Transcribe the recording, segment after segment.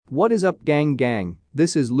What is up, gang?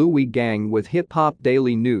 This is Louis Gang with Hip Hop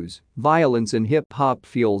Daily News. Violence in hip hop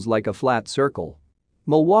feels like a flat circle.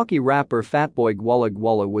 Milwaukee rapper Fatboi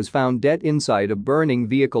Gwala was found dead inside a burning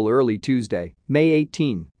vehicle early Tuesday, May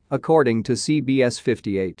 18, according to CBS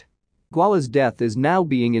 58. Gwala's death is now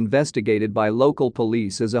being investigated by local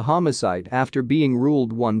police as a homicide after being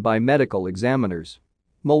ruled one by medical examiners.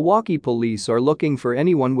 Milwaukee police are looking for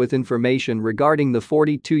anyone with information regarding the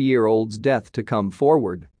 42-year-old's death to come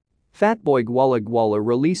forward. Fatboi Gwala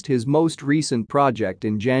released his most recent project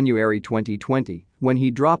in January 2020 when he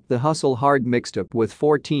dropped the Hustle Hard mixtape with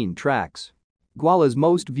 14 tracks. Gwala's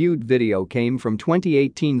most viewed video came from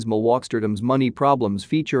 2018's Milwaukee's Money Problems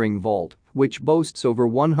featuring Vault, which boasts over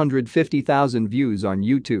 150,000 views on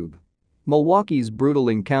YouTube. Milwaukee's brutal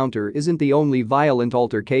encounter isn't the only violent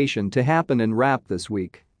altercation to happen in rap this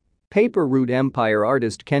week. Paper Route Empire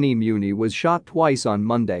artist Kenny Muni was shot twice on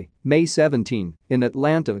Monday, May 17, in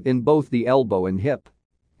Atlanta in both the elbow and hip.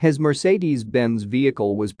 His Mercedes-Benz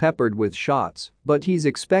vehicle was peppered with shots, but he's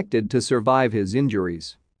expected to survive his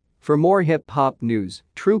injuries. For more hip-hop news,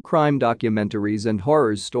 true crime documentaries and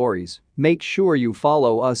horror stories, make sure you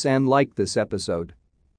follow us and like this episode.